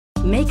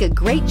Make a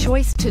great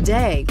choice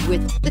today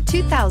with the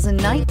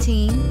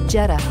 2019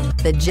 Jetta.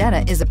 The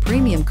Jetta is a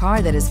premium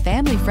car that is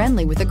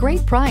family-friendly with a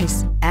great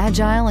price,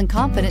 agile and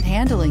confident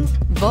handling.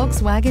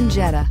 Volkswagen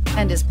Jetta,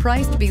 and is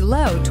priced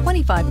below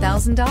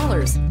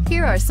 $25,000.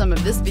 Here are some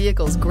of this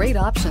vehicle's great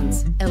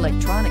options: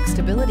 electronic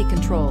stability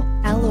control,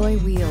 alloy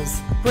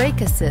wheels,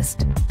 brake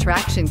assist,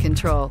 traction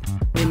control,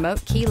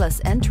 remote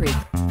keyless entry,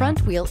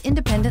 front wheel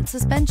independent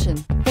suspension,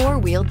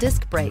 four-wheel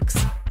disc brakes,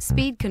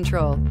 speed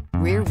control,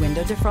 rear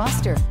window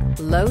defroster,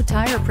 low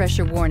tire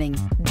pressure warning.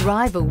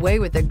 Drive away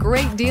with a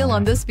great deal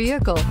on this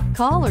vehicle.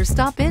 Call or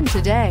stop in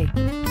today.